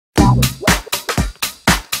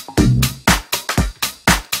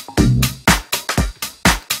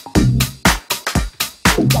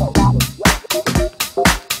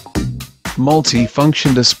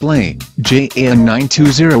Multi-Function Display,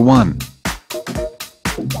 JAN9201.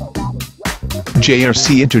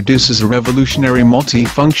 JRC introduces a revolutionary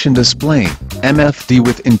multi-function display, MFD,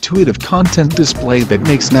 with intuitive content display that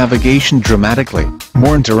makes navigation dramatically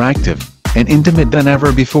more interactive and intimate than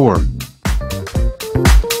ever before.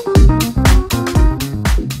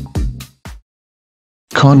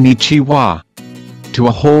 Konichiwa. To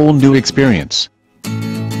a whole new experience.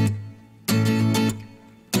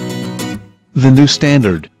 The new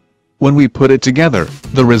standard. When we put it together,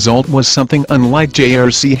 the result was something unlike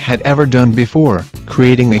JRC had ever done before,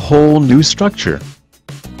 creating a whole new structure.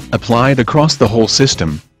 Applied across the whole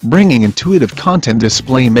system, bringing intuitive content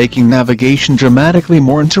display, making navigation dramatically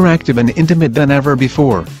more interactive and intimate than ever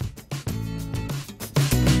before.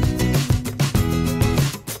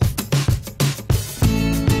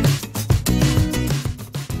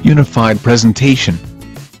 Unified presentation.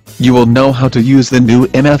 You will know how to use the new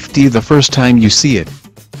MFD the first time you see it.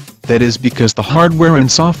 That is because the hardware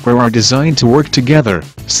and software are designed to work together,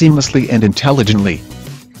 seamlessly and intelligently.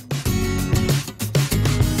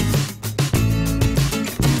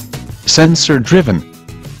 Sensor-driven,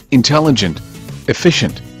 intelligent,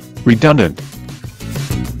 efficient, redundant.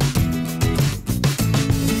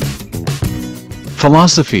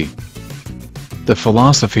 Philosophy. The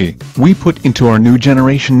philosophy we put into our new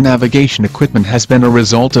generation navigation equipment has been a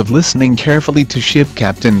result of listening carefully to ship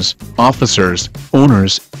captains, officers,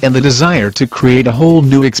 owners, and the desire to create a whole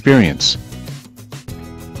new experience.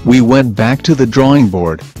 We went back to the drawing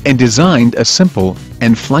board and designed a simple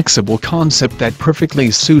and flexible concept that perfectly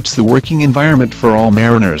suits the working environment for all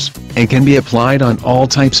mariners, and can be applied on all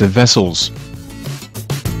types of vessels.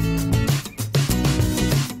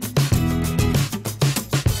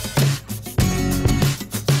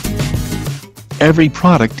 Every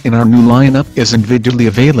product in our new lineup is individually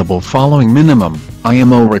available following minimum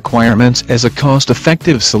IMO requirements as a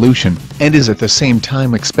cost-effective solution, and is at the same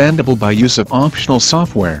time expandable by use of optional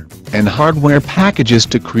software and hardware packages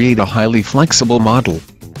to create a highly flexible model.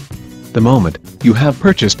 The moment you have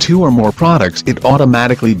purchased 2 or more products, it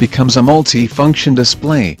automatically becomes a multi-function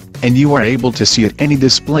display, and you are able to see at any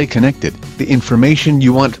display connected the information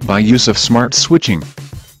you want by use of smart switching.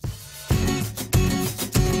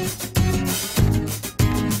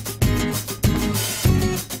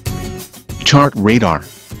 Chart radar,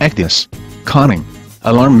 ECDIS, conning,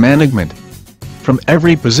 alarm management. From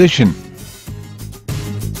every position.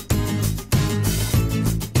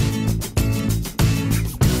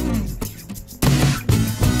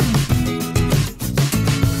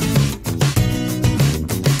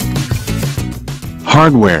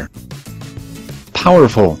 Hardware.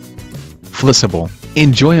 Powerful, flexible,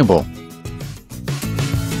 enjoyable.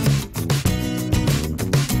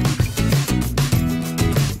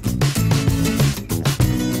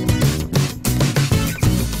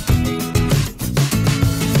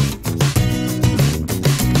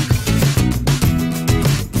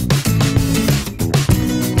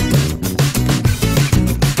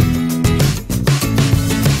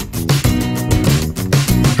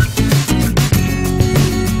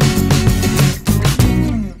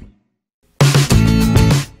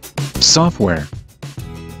 Software.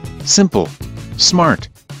 Simple, smart,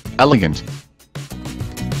 elegant.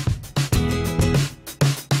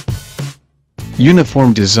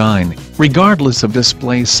 Uniform design, regardless of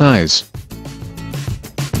display size.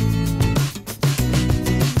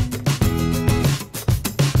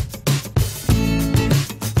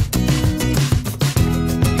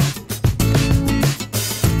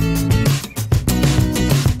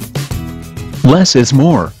 Less is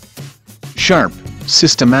more. Sharp,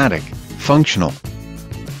 systematic, functional.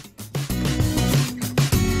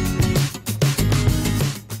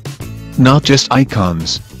 Not just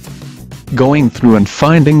icons. Going through and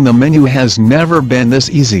finding the menu has never been this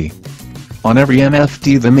easy. On every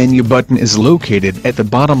MFD, the menu button is located at the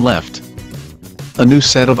bottom left. A new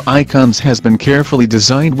set of icons has been carefully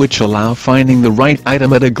designed which allow finding the right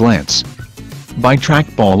item at a glance. By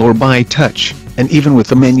trackball or by touch, and even with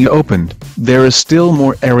the menu opened, there is still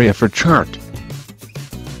more area for chart.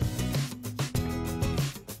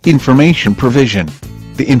 Information provision.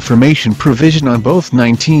 The information provision on both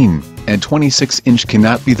 19 and 26-inch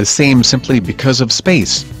cannot be the same simply because of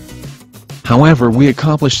space. However, we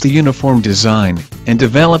accomplished the uniform design and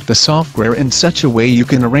developed the software in such a way you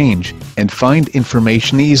can arrange and find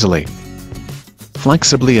information easily,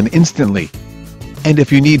 flexibly and instantly. And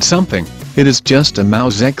if you need something, it is just a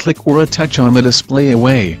mouse click or a touch on the display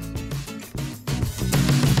away.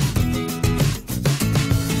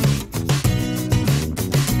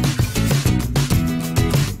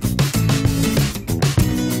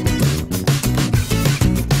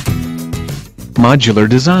 Modular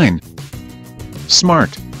design. Smart,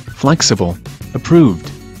 flexible, approved.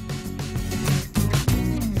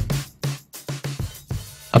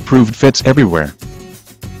 Approved fits everywhere.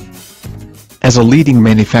 As a leading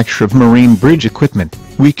manufacturer of marine bridge equipment,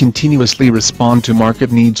 we continuously respond to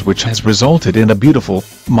market needs, which has resulted in a beautiful,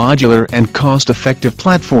 modular and cost-effective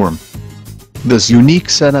platform. This unique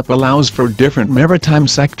setup allows for different maritime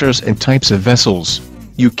sectors and types of vessels.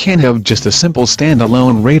 You can have just a simple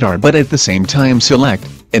standalone radar, but at the same time select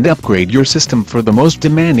and upgrade your system for the most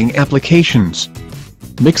demanding applications.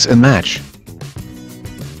 Mix and match.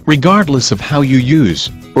 Regardless of how you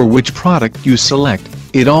use or which product you select,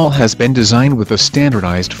 it all has been designed with a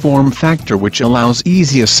standardized form factor which allows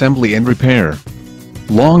easy assembly and repair.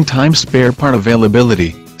 Long-time spare part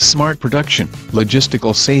availability, smart production,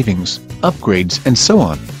 logistical savings, upgrades and so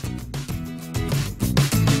on.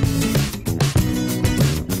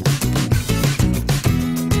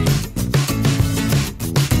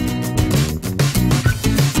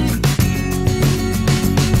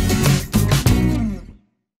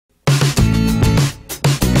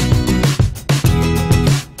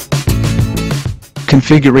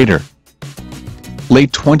 Configurator.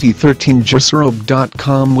 Late 2013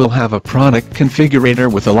 JRC.com will have a product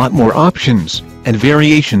configurator with a lot more options and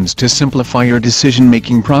variations to simplify your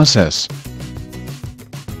decision-making process.